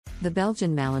The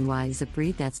Belgian Malinois is a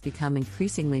breed that's become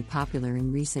increasingly popular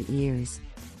in recent years.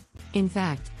 In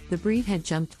fact, the breed had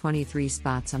jumped 23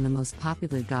 spots on the most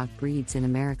popular dog breeds in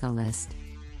America list.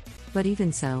 But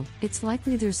even so, it's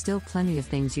likely there's still plenty of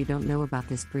things you don't know about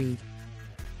this breed.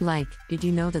 Like, did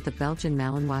you know that the Belgian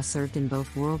Malinois served in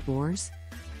both world wars?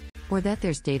 Or that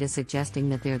there's data suggesting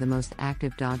that they're the most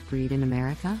active dog breed in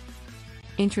America?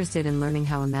 Interested in learning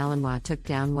how a Malinois took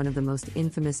down one of the most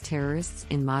infamous terrorists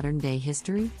in modern-day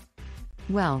history?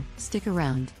 Well, stick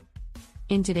around.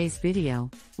 In today's video,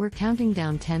 we're counting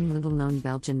down 10 little-known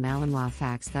Belgian Malinois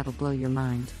facts that'll blow your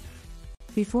mind.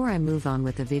 Before I move on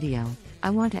with the video, I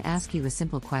want to ask you a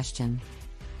simple question.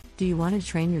 Do you want to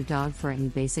train your dog for any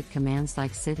basic commands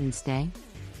like sit and stay?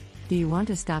 Do you want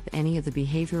to stop any of the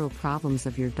behavioral problems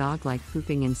of your dog like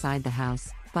pooping inside the house,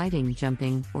 biting,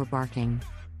 jumping, or barking?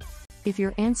 If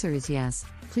your answer is yes,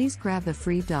 please grab the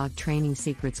free Dog Training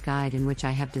Secrets guide in which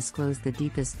I have disclosed the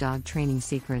deepest dog training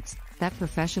secrets that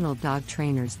professional dog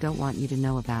trainers don't want you to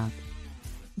know about.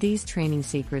 These training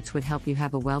secrets would help you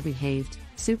have a well-behaved,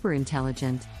 super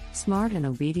intelligent, smart and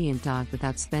obedient dog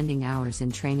without spending hours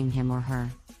in training him or her.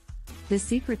 The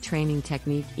Secret Training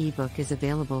Technique ebook is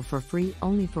available for free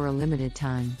only for a limited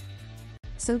time.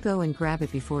 So go and grab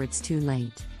it before it's too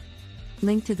late.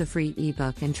 Link to the free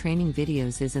ebook and training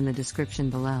videos is in the description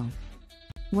below.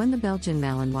 1. The Belgian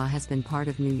Malinois has been part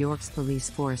of New York's police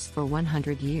force for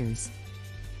 100 years.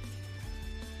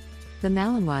 The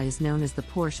Malinois is known as the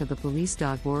Porsche of the police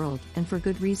dog world, and for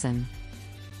good reason.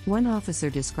 One officer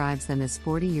describes them as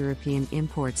sporty European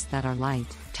imports that are light,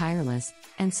 tireless,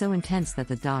 and so intense that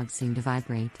the dogs seem to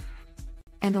vibrate.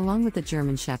 And along with the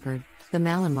German Shepherd, the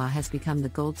Malinois has become the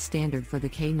gold standard for the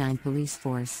canine police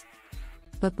force.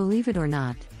 But believe it or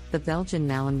not, the Belgian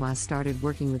Malinois started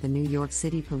working with the New York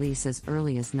City Police as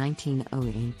early as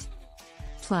 1908.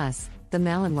 Plus, the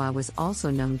Malinois was also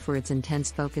known for its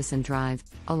intense focus and drive,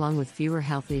 along with fewer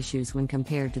health issues when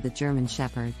compared to the German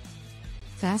Shepherd.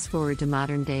 Fast forward to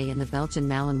modern day and the Belgian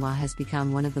Malinois has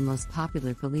become one of the most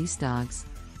popular police dogs.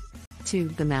 2.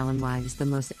 The Malinois is the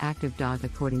most active dog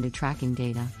according to tracking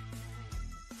data.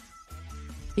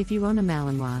 If you own a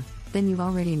Malinois, then you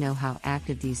already know how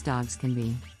active these dogs can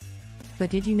be. But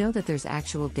did you know that there's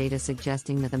actual data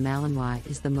suggesting that the Malinois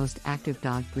is the most active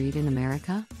dog breed in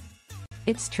America?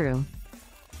 It's true.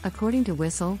 According to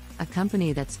Whistle, a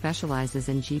company that specializes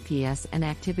in GPS and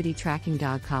activity tracking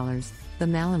dog collars, the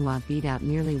Malinois beat out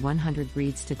nearly 100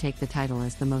 breeds to take the title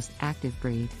as the most active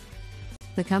breed.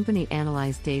 The company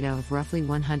analyzed data of roughly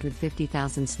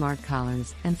 150,000 smart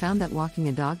collars and found that walking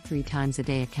a dog 3 times a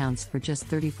day accounts for just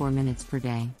 34 minutes per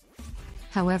day.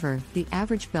 However, the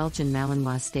average Belgian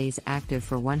Malinois stays active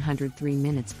for 103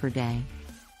 minutes per day.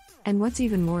 And what's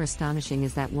even more astonishing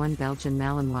is that one Belgian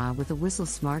Malinois with a Whistle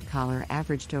smart collar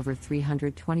averaged over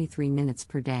 323 minutes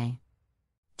per day.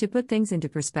 To put things into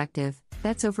perspective,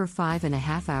 that's over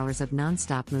 5.5 hours of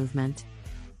non-stop movement.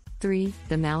 3.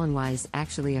 The Malinois is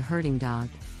actually a herding dog.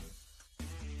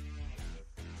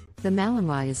 The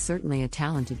Malinois is certainly a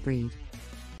talented breed.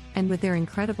 And with their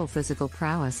incredible physical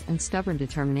prowess and stubborn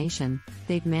determination,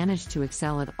 they've managed to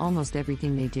excel at almost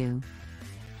everything they do.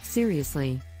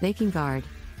 Seriously, they can guard,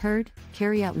 herd,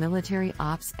 carry out military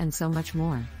ops, and so much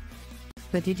more.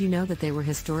 But did you know that they were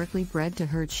historically bred to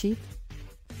herd sheep?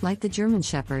 Like the German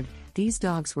Shepherd, these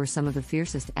dogs were some of the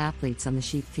fiercest athletes on the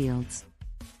sheep fields.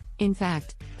 In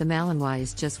fact, the Malinois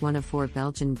is just one of 4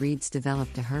 Belgian breeds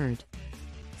developed to herd.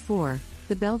 4.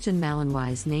 The Belgian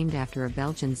Malinois is named after a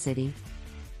Belgian city.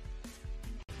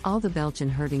 All the Belgian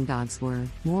herding dogs were,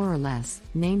 more or less,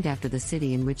 named after the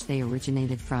city in which they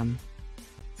originated from.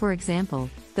 For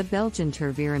example, the Belgian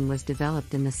Tervuren was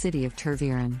developed in the city of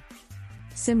Tervuren.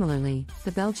 Similarly,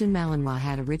 the Belgian Malinois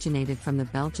had originated from the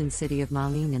Belgian city of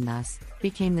Malines and thus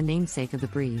became the namesake of the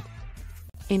breed.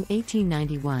 In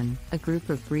 1891, a group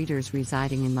of breeders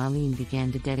residing in Malines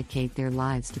began to dedicate their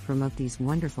lives to promote these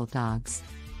wonderful dogs.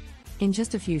 In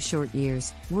just a few short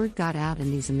years, word got out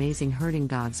and these amazing herding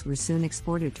dogs were soon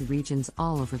exported to regions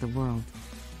all over the world.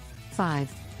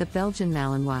 5. The Belgian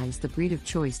Malinois is the breed of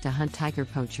choice to hunt tiger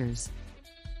poachers.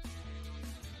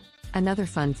 Another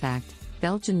fun fact,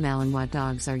 Belgian Malinois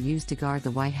dogs are used to guard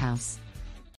the White House.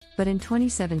 But in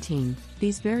 2017,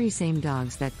 these very same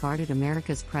dogs that guarded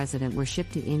America's president were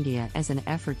shipped to India as an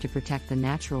effort to protect the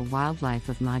natural wildlife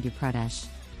of Madhya Pradesh.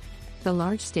 The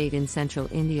large state in central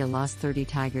India lost 30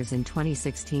 tigers in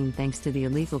 2016 thanks to the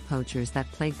illegal poachers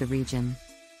that plagued the region.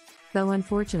 Though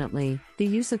unfortunately, the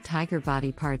use of tiger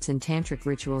body parts in tantric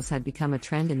rituals had become a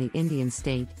trend in the Indian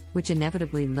state, which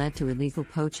inevitably led to illegal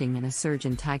poaching and a surge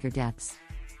in tiger deaths.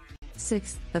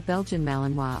 6. The Belgian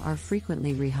Malinois are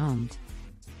frequently rehomed.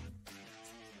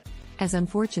 As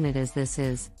unfortunate as this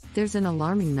is, there's an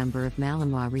alarming number of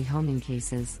Malinois rehoming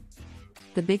cases.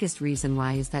 The biggest reason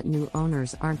why is that new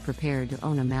owners aren't prepared to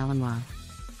own a Malinois.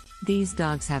 These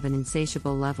dogs have an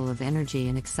insatiable level of energy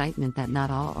and excitement that not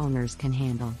all owners can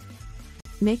handle.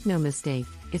 Make no mistake,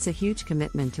 it's a huge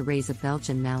commitment to raise a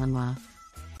Belgian Malinois.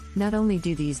 Not only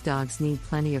do these dogs need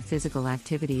plenty of physical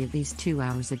activity at least 2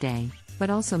 hours a day,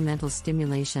 but also mental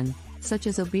stimulation, such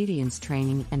as obedience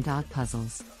training and dog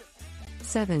puzzles.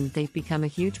 7. They've become a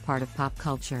huge part of pop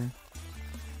culture.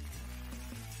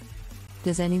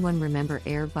 Does anyone remember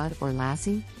Air Bud or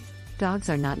Lassie? Dogs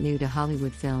are not new to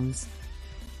Hollywood films.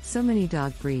 So many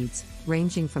dog breeds,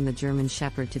 ranging from the German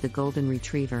Shepherd to the Golden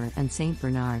Retriever and Saint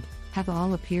Bernard, have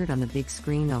all appeared on the big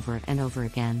screen over and over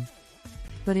again.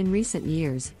 But in recent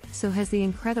years, so has the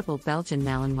incredible Belgian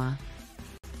Malinois.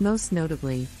 Most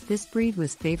notably, this breed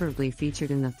was favorably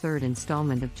featured in the third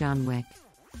installment of John Wick.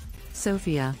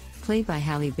 Sophia, played by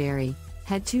Halle Berry,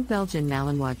 had 2 Belgian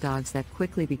Malinois dogs that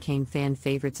quickly became fan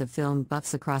favorites of film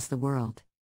buffs across the world.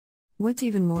 What's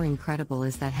even more incredible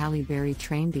is that Halle Berry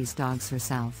trained these dogs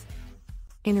herself.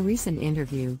 In a recent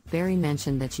interview, Berry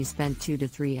mentioned that she spent 2 to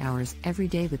 3 hours every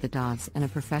day with the dogs and a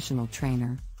professional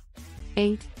trainer.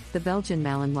 8. The Belgian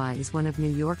Malinois is one of New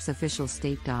York's official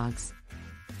state dogs.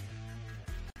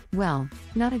 Well,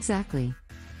 not exactly.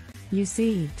 You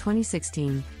see,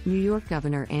 2016, New York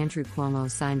Governor Andrew Cuomo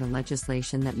signed a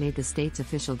legislation that made the state's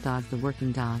official dog the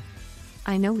working dog.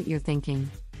 I know what you're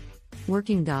thinking.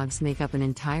 Working dogs make up an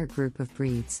entire group of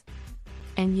breeds.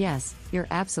 And yes, you're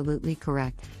absolutely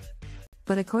correct.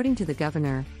 But according to the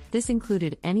governor, this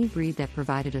included any breed that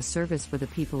provided a service for the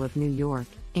people of New York,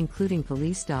 including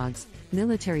police dogs,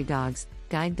 military dogs,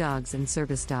 guide dogs, and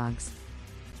service dogs.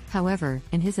 However,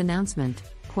 in his announcement,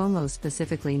 Cuomo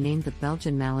specifically named the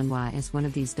Belgian Malinois as one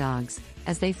of these dogs,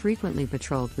 as they frequently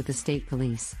patrolled with the state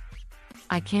police.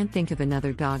 I can't think of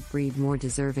another dog breed more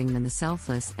deserving than the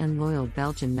selfless and loyal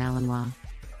Belgian Malinois.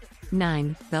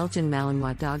 9. Belgian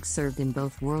Malinois dogs served in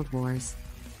both World Wars.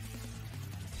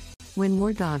 When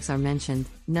war dogs are mentioned,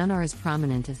 none are as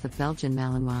prominent as the Belgian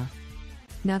Malinois.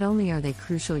 Not only are they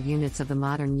crucial units of the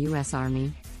modern U.S.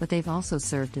 Army, but they've also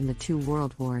served in the 2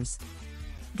 World Wars.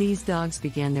 These dogs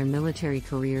began their military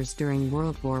careers during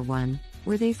World War I,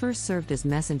 where they first served as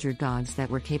messenger dogs that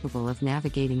were capable of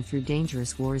navigating through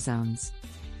dangerous war zones.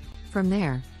 From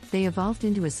there, they evolved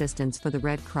into assistants for the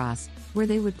Red Cross, where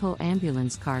they would pull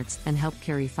ambulance carts and help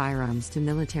carry firearms to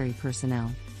military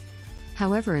personnel.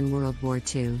 However, in World War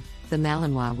II, the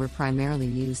Malinois were primarily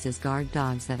used as guard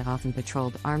dogs that often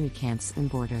patrolled army camps and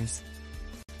borders.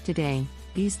 Today,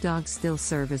 these dogs still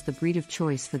serve as the breed of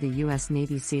choice for the U.S.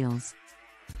 Navy SEALs.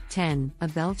 10. A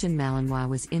Belgian Malinois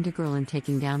was integral in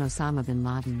taking down Osama bin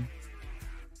Laden.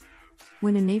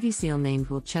 When a Navy SEAL named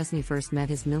Will Chesney first met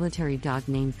his military dog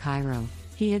named Cairo,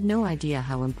 he had no idea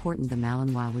how important the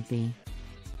Malinois would be.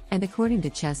 And according to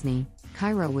Chesney,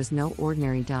 Cairo was no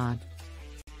ordinary dog.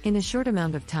 In a short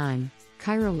amount of time,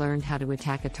 Cairo learned how to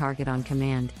attack a target on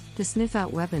command, to sniff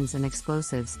out weapons and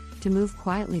explosives, to move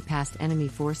quietly past enemy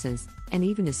forces, and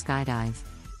even to skydive.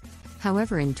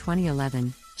 However, in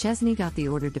 2011, Chesney got the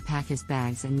order to pack his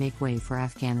bags and make way for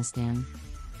Afghanistan.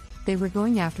 They were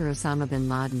going after Osama bin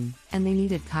Laden, and they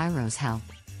needed Cairo's help.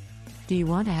 Do you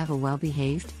want to have a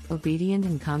well-behaved, obedient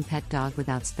and calm pet dog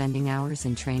without spending hours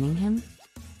in training him?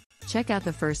 Check out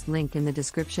the first link in the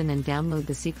description and download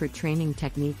the Secret Training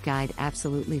Technique Guide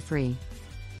absolutely free.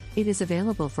 It is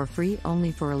available for free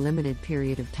only for a limited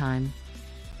period of time.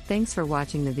 Thanks for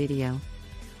watching the video.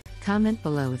 Comment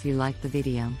below if you liked the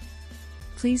video.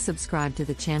 Please subscribe to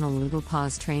the channel Little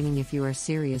Paws Training if you are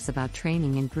serious about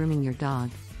training and grooming your dog.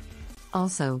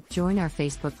 Also, join our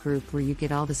Facebook group where you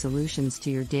get all the solutions to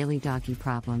your daily doggy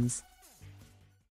problems.